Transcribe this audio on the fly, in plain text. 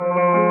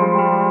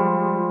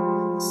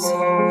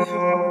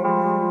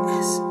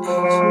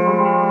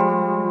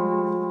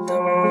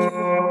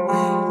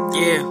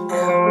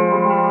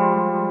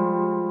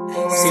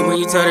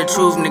tell the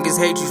truth, niggas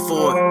hate you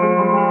for it.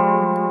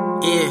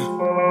 Yeah.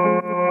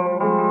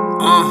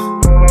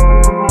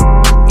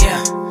 Yeah.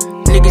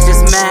 Niggas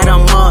just mad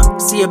I'm up.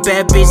 See a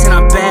bad bitch and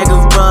I bag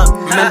her up.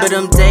 Remember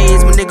them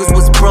days when niggas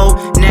was broke.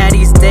 Now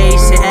these days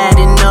shit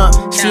adding up.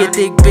 She a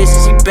thick bitch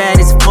and she bad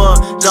as fuck.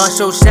 Lost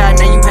your shot,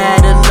 now you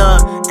add a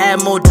luck.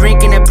 Add more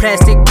drink in that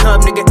plastic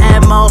cup, nigga,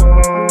 add more.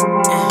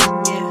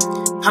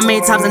 How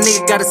many times a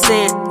nigga gotta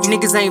say it? You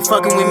niggas ain't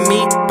fucking with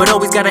me, but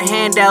always got a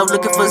handout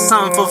looking for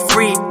something for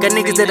free. Got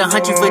niggas that'll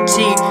hunt you for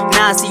cheap.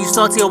 Now I see you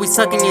salty, always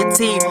sucking your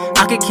teeth.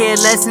 I could care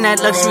less than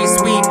that luxury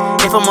sweet.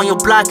 If I'm on your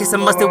block, it's a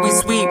must that we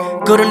sweep.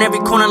 Good on every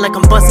corner like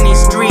I'm busting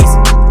these streets.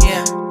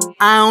 Yeah.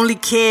 I only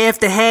care if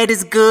the head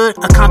is good.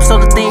 Accomplish all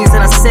the things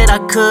that I said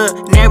I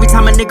could. And every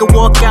time a nigga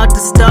walk out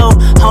the stove,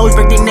 hoes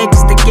break their neck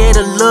just to get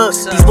a look.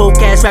 These woke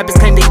ass rappers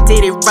claim they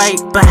did it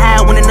right, but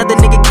how when another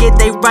nigga get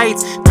they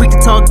rights? Quick to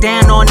talk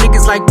down on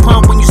niggas like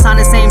Pump. When you sign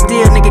the same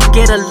deal, nigga,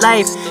 get a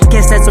life.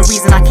 Guess that's the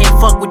reason I can't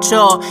fuck with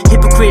y'all.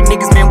 Hypocrite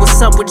niggas, man,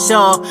 what's up with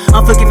y'all?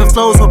 Unforgiving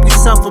flows, hope you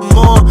suffer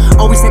more.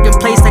 Always second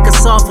place like a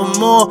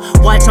sophomore.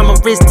 Watch on my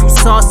wrist, too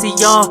saucy,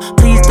 y'all.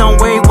 Please don't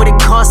worry what it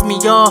cost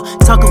me, y'all.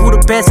 Talking who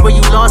the best, where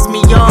you lost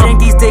me, y'all. It ain't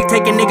these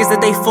dick-taking niggas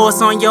that they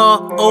force on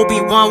y'all.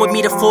 Obi-Wan with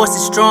me, the force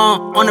is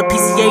strong. On the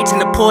PCH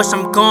and the Porsche,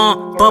 I'm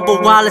gone.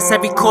 Bubba Wallace,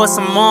 every course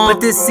I'm on.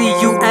 But this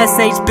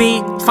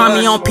CUSHB, find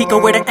me on Pico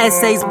where the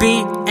essays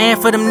be. And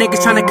for them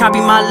niggas tryna copy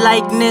my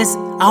likeness,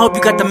 I hope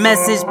you got the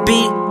message,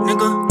 B,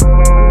 nigga.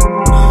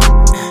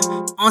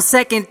 On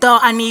second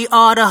thought, I need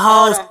all the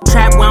hoes.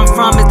 Trap where I'm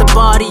from is the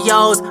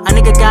barrios. A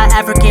nigga got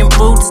African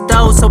roots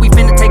though, so we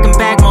finna take him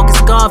back, Marcus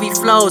Garvey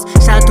flows.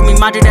 Shout out to me,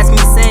 Madre, that's me,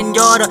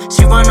 senora.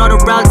 She run all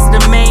the routes to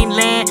the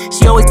mainland.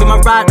 She always been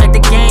my rock like the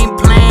game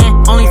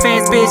plan.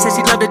 OnlyFans bitch that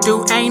she love to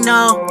do, ain't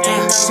no.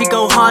 She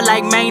go hard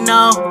like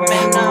Mano.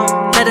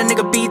 Let a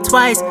nigga beat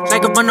twice,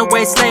 like a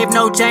runaway slave,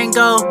 no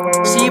Django.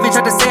 She even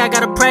tried to say I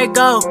gotta pray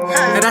go.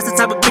 Now that's the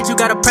type of bitch you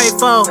gotta pray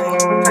for.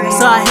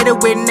 So I hit it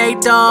with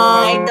Nate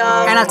Dogg,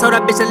 and I told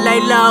that bitch to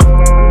lay low.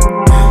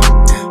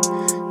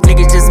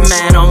 Niggas just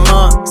mad I'm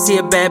up. See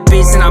a bad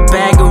bitch and I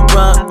bag her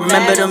up.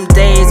 Remember them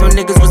days when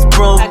niggas was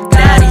broke.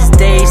 Now these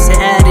days shit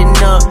adding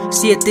up.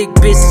 She a thick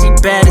bitch, she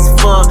bad as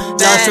fuck.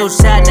 Lost your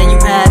shot, now you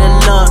add a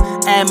luck.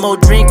 Add more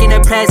drink in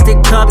that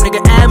plastic cup,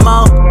 nigga, add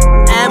more.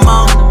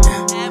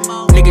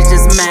 Niggas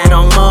just mad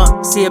I'm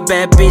up. See a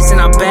bad bitch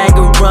and I bag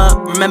her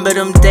up. Remember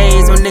them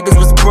days when niggas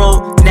was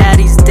broke. Now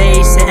these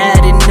days shit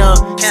adding up.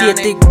 She a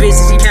thick bitch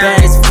and she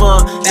bad as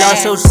fuck.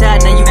 Lost your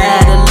shot, now you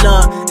add a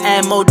luck.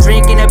 Add more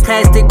drink in that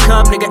plastic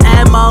cup, nigga,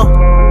 add more.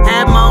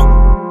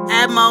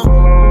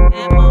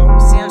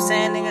 See what I'm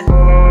saying, nigga?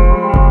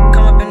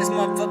 Come up in this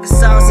motherfucker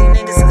saucy,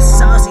 nigga,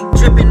 saucy,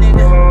 drippin',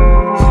 nigga.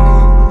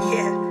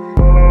 Yeah.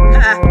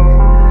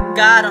 Ha.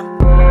 Got him.